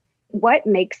standpoint. What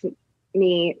makes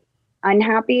me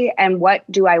unhappy and what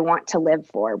do I want to live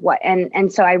for?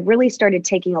 And so I really started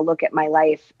taking a look at my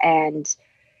life, and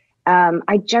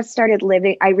I just started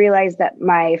living. I realized that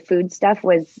my food stuff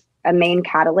was a main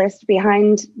catalyst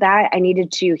behind that. I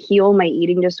needed to heal my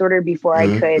eating disorder before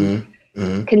I could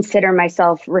consider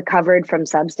myself recovered from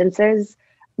substances.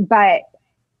 But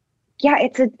yeah,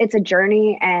 it's a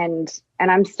journey, and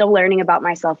I'm still learning about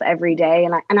myself every day,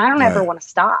 and I don't ever want to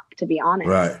stop, to be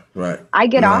honest. Right. I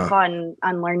get off on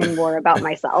learning more about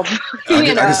myself.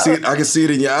 I can see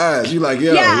it in your eyes. You like,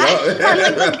 yo. I'm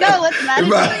like, let's go, let's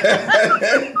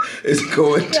meditate. It's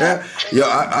going down. Yo,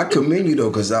 I commend you though,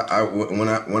 because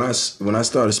when I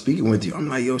started speaking with you, I'm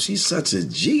like, yo, she's such a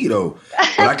G though.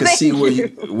 But I can see where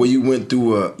you went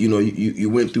through. You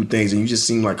went through things, and you just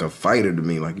seem like a fighter to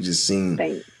me. Like you just seem.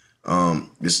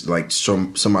 It's like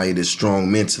somebody that's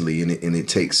strong mentally, and it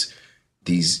takes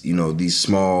these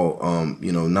small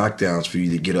knockdowns for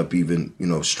you to get up even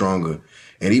stronger.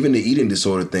 And even the eating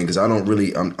disorder thing, because I'm not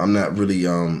really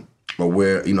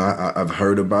aware. I've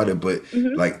heard about it, but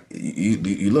like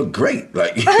you look great.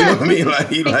 Like you know what I mean.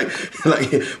 Like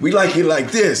we like it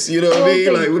like this. You know what I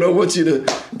mean. Like we don't want you to.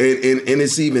 And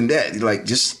it's even that. Like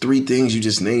just 3 things you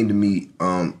just named to me.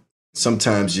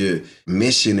 Sometimes your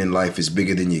mission in life is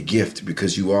bigger than your gift,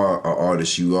 because you are an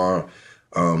artist, you are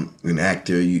an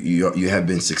actor, you have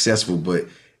been successful, but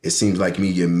it seems like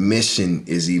your mission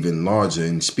is even larger.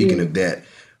 And speaking of that,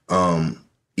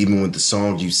 even with the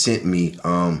song you sent me,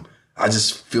 I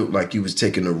just felt like you was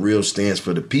taking a real stance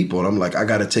for the people. And I'm like, I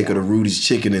got to take her to Rudy's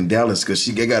Chicken in Dallas, because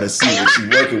I got to see what she's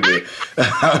working with.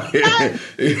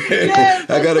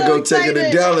 I got to go take her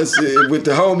to Dallas with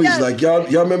the homies. Yes. Like, y'all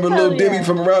remember little Demi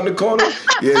from around the corner?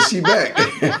 Yeah, she back.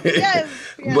 Yes.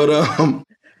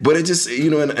 But it just,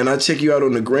 and I check you out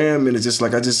on the gram, and it's just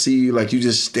like, I just see you, like, you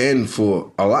just stand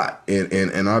for a lot.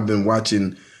 And I've been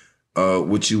watching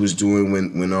what you was doing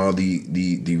when all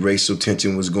the racial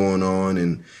tension was going on,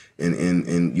 and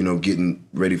getting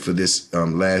ready for this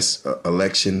last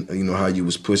election, how you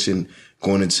was pushing,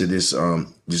 going into this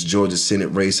Georgia Senate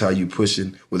race, how you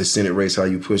pushing, with the Senate race, how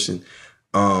you pushing.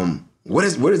 Where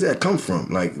does that come from?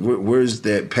 Like, where's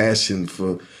that passion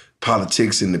for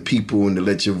politics and the people and to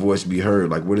let your voice be heard?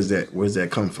 Like, where does that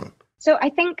come from? So I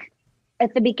think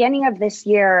at the beginning of this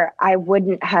year, I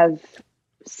wouldn't have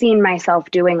seen myself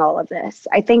doing all of this.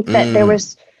 I think that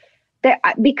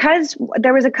because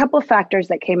there was a couple of factors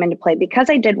that came into play. Because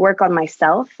I did work on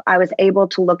myself, I was able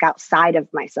to look outside of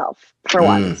myself for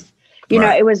once.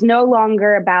 It was no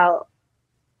longer about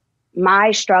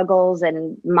my struggles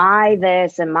and my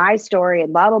this and my story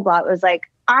and blah, blah, blah. It was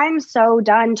like, I'm so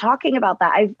done talking about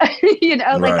that. I've,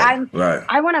 Right.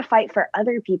 I want to fight for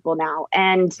other people now.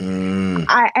 And Mm.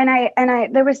 I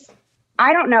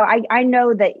don't know. I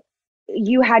know that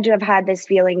you had to have had this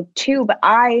feeling too, but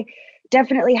I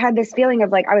definitely had this feeling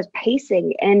of like I was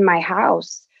pacing in my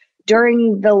house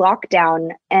during the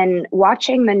lockdown and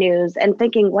watching the news and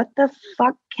thinking, what the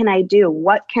fuck can I do?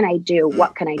 What can I do?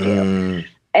 What can I do? Mm.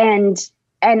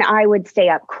 And I would stay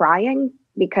up crying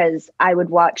because I would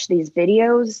watch these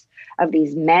videos of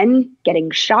these men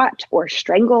getting shot or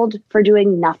strangled for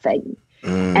doing nothing.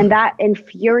 And that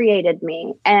infuriated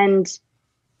me. And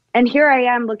here I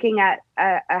am looking at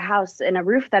a house and a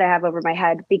roof that I have over my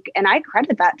head. And I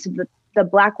credit that to the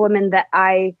Black women that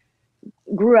I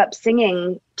grew up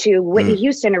singing to, Whitney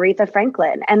Houston, Aretha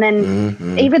Franklin. And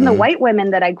then even the white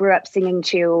women that I grew up singing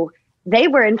to, they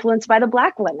were influenced by the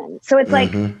Black women. So it's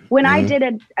like when I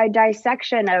did a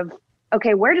dissection of,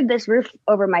 okay, where did this roof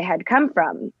over my head come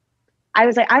from? I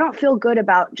was like, I don't feel good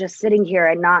about just sitting here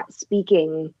and not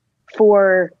speaking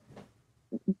for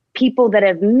people that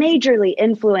have majorly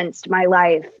influenced my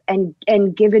life and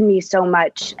given me so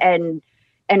much and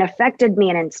affected me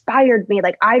and inspired me.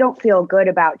 Like, I don't feel good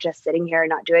about just sitting here and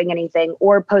not doing anything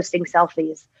or posting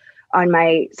selfies on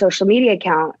my social media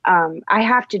account. I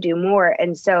have to do more.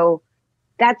 And so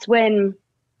that's when,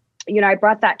 I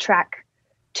brought that track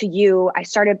to you. I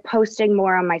started posting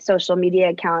more on my social media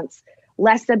accounts,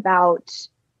 less about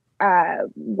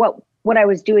what I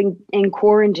was doing in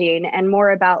quarantine and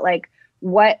more about like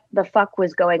what the fuck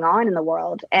was going on in the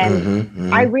world.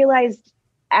 And I realized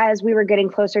as we were getting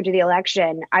closer to the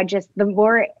election, the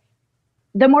more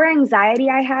anxiety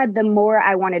I had, the more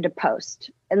I wanted to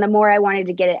post and the more I wanted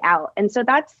to get it out. And so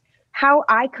that's how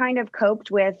I kind of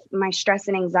coped with my stress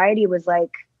and anxiety, was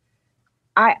like,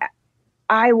 I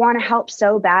want to help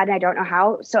so bad and I don't know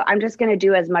how. So I'm just going to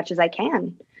do as much as I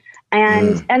can.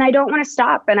 And I don't want to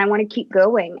stop, and I want to keep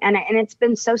going. And it's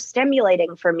been so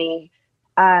stimulating for me,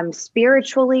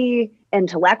 spiritually,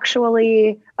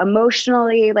 intellectually,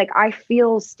 emotionally. Like, I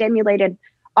feel stimulated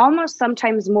almost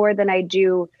sometimes more than I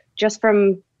do just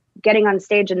from getting on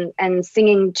stage and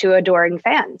singing to adoring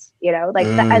fans, like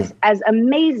as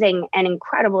amazing and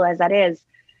incredible as that is.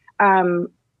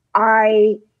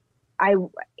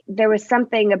 There was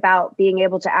something about being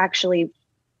able to actually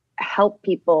help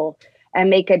people and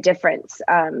make a difference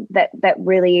that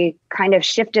really kind of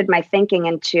shifted my thinking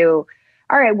into,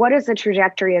 all right, what is the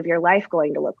trajectory of your life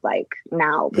going to look like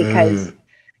now? Because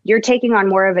you're taking on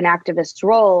more of an activist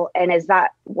role. And is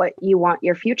that what you want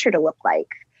your future to look like?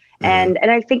 And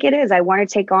I think it is. I want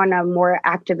to take on a more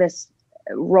activist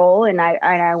role, and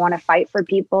I want to fight for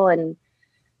people. And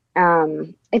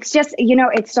it's just,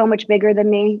 it's so much bigger than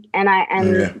me.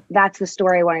 And that's the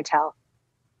story I want to tell.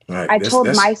 Right. I told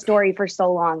my story for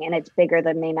so long, and it's bigger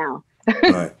than me now.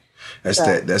 Right. That's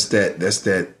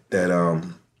that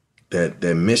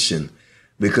mission,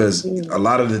 because a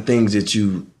lot of the things that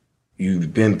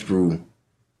you've been through,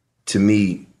 to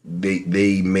me,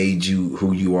 they made you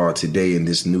who you are today and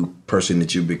this new person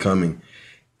that you're becoming.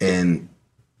 And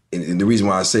the reason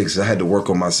why I say, because I had to work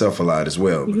on myself a lot as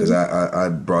well, because I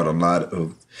brought a lot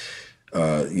of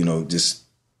just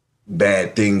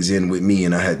bad things in with me,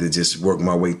 and I had to just work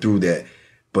my way through that.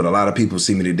 But a lot of people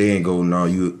see me today and go, "No,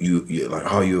 you like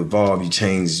how you evolve, you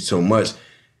changed so much."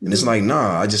 And it's like,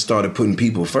 nah, I just started putting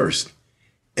people first,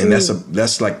 and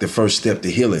that's like the first step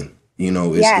to healing.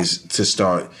 Is to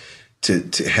start to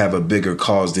have a bigger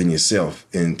cause than yourself,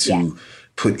 and to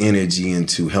put energy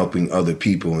into helping other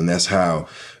people. And that's how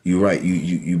you're right.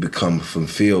 You become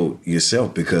fulfilled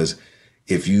yourself, because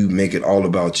if you make it all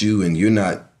about you and you're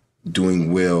not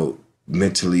doing well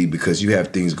mentally because you have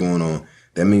things going on,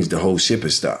 that means the whole ship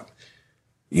has stopped.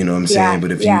 You know what I'm saying?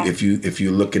 But if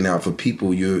you're looking out for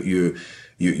people, you're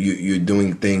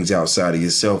doing things outside of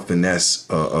yourself, and that's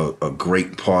a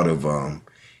great part of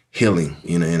healing.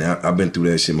 And I've been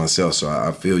through that shit myself, so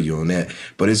I feel you on that.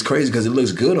 But it's crazy because it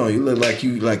looks good on you. You look like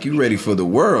you ready for the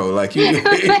world. Like you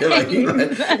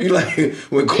like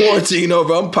when quarantine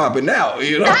over, I'm popping out. I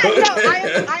am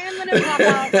gonna pop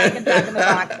out like a jack in the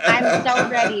box. I'm so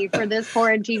ready for this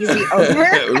quarantine to be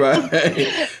over. Right.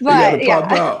 But you gotta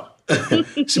pop out.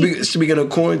 Speaking of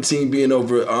quarantine being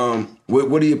over,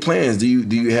 what are your plans? Do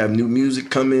you have new music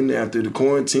coming after the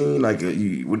quarantine? Like,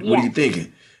 what are you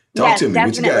thinking? Talk to me.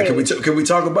 Definitely. What you got? Can we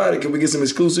talk about it? Can we get some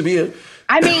exclusive here?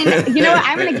 I mean, you know what?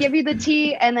 I'm going to give you the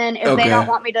tea, and then if they don't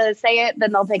want me to say it,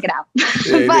 then they'll take it out.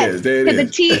 The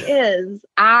tea is,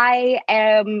 I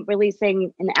am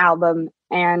releasing an album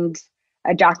and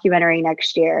a documentary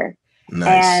next year. Nice.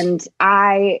 And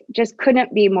I just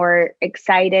couldn't be more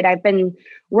excited. I've been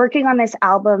working on this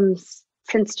album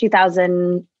since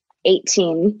 2018.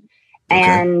 Okay.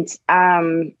 And,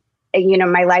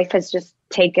 my life has just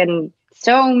taken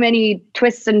so many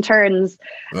twists and turns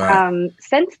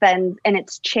since then. And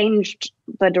it's changed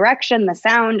the direction, the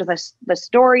sound, the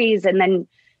stories. And then,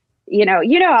 you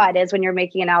know how it is when you're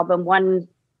making an album, one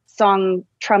song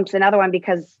trumps another one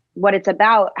because what it's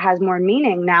about has more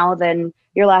meaning now than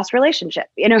your last relationship,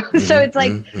 so it's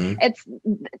like,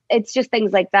 it's just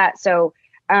things like that. So,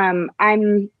 I'm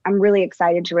really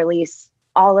excited to release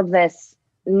all of this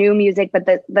new music, but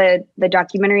the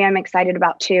documentary I'm excited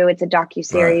about too. It's a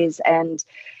docuseries, and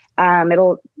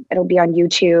it'll be on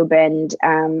YouTube, and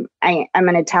I'm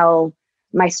going to tell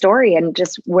my story and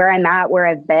just where I'm at, where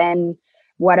I've been,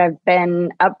 what I've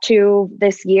been up to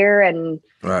this year, and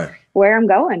where I'm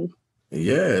going.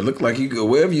 Yeah, it looked like you go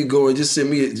wherever you go and just send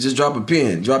me, just drop a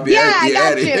pin, drop your ad.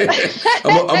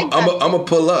 I'm gonna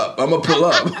pull up.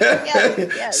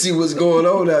 Yes. See what's going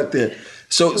on out there.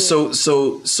 So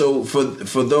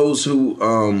for those who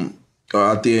are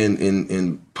out there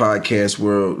in podcast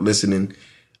world listening,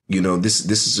 this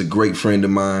is a great friend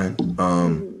of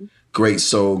mine. Great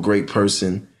soul, great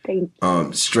person. Thank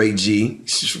you. Straight G.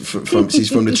 She's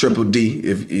from the Triple D.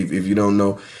 If you don't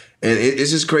know. And it's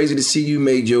just crazy to see you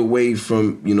made your way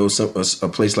from, a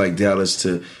place like Dallas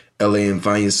to LA and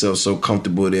find yourself so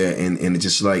comfortable there. And it's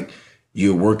just like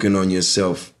you're working on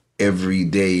yourself every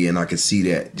day. And I could see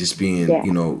that just being,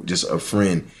 just a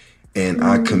friend. And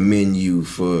I commend you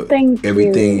for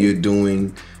everything you're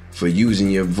doing, for using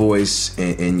your voice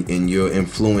and your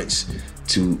influence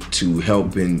to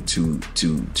help and to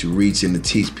reach and to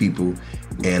teach people.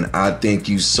 And I thank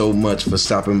you so much for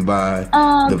stopping by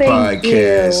the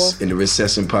podcast and the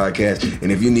Recession Podcast.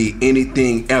 And if you need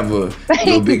anything ever,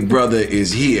 your big brother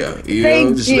is here.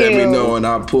 Just let me know and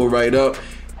I'll pull right up.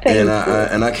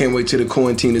 I can't wait till the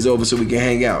quarantine is over so we can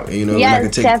hang out.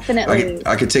 Yes, definitely.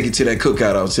 I can take you to that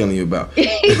cookout I was telling you about.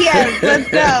 Yes, let's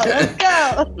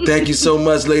go. Thank you so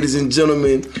much, ladies and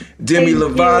gentlemen. Demi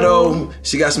Lovato,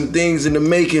 she got some things in the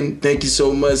making. Thank you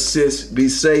so much, sis. Be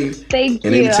safe. Thank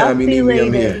you. And anytime you need me,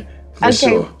 I'm here. For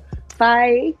sure.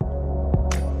 Bye.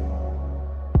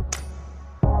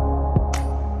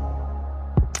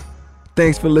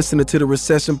 Thanks for listening to the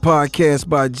Recession Podcast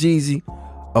by Jeezy,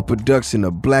 a production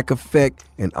of Black Effect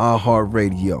and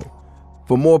iHeartRadio.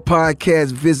 For more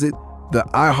podcasts, visit the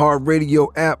iHeartRadio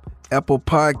app, Apple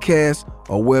Podcasts,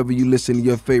 or wherever you listen to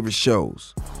your favorite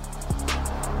shows.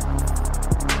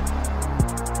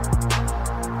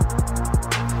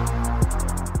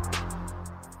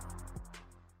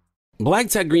 Black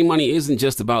Tech Green Money isn't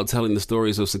just about telling the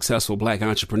stories of successful Black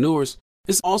entrepreneurs.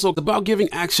 It's also about giving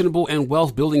actionable and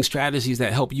wealth-building strategies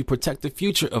that help you protect the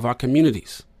future of our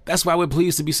communities. That's why we're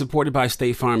pleased to be supported by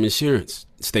State Farm Insurance.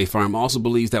 State Farm also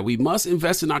believes that we must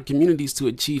invest in our communities to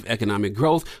achieve economic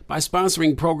growth by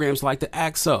sponsoring programs like the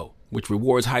ACT-SO, which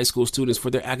rewards high school students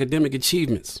for their academic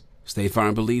achievements. State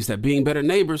Farm believes that being better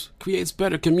neighbors creates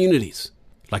better communities.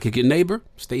 Like a good neighbor,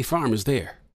 State Farm is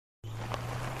there.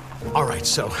 All right,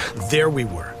 so there we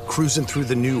were, cruising through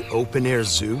the new open-air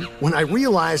zoo, when I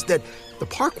realized that the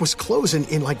park was closing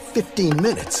in like 15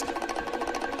 minutes.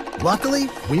 Luckily,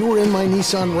 we were in my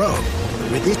Nissan Rogue.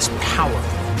 With its powerful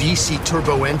VC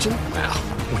turbo engine,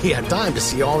 well, we had time to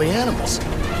see all the animals.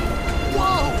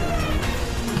 Whoa!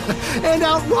 And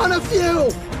outrun a few!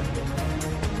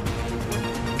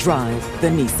 Drive the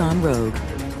Nissan Rogue.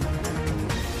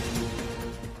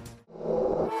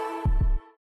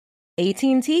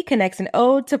 AT&T connects an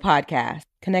ode to podcast.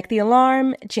 Connect the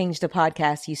alarm, change the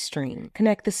podcast you stream.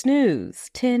 Connect the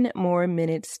snooze, 10 more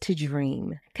minutes to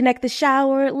dream. Connect the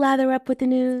shower, lather up with the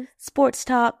news, sports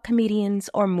talk,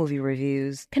 comedians, or movie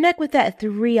reviews. Connect with that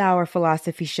 3-hour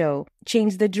philosophy show.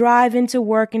 Change the drive into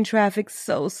work and traffic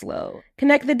so slow.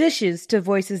 Connect the dishes to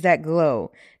voices that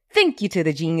glow. Thank you to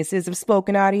the geniuses of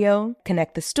spoken audio.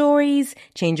 Connect the stories,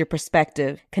 change your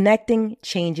perspective. Connecting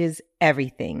changes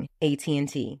everything.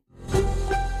 AT&T.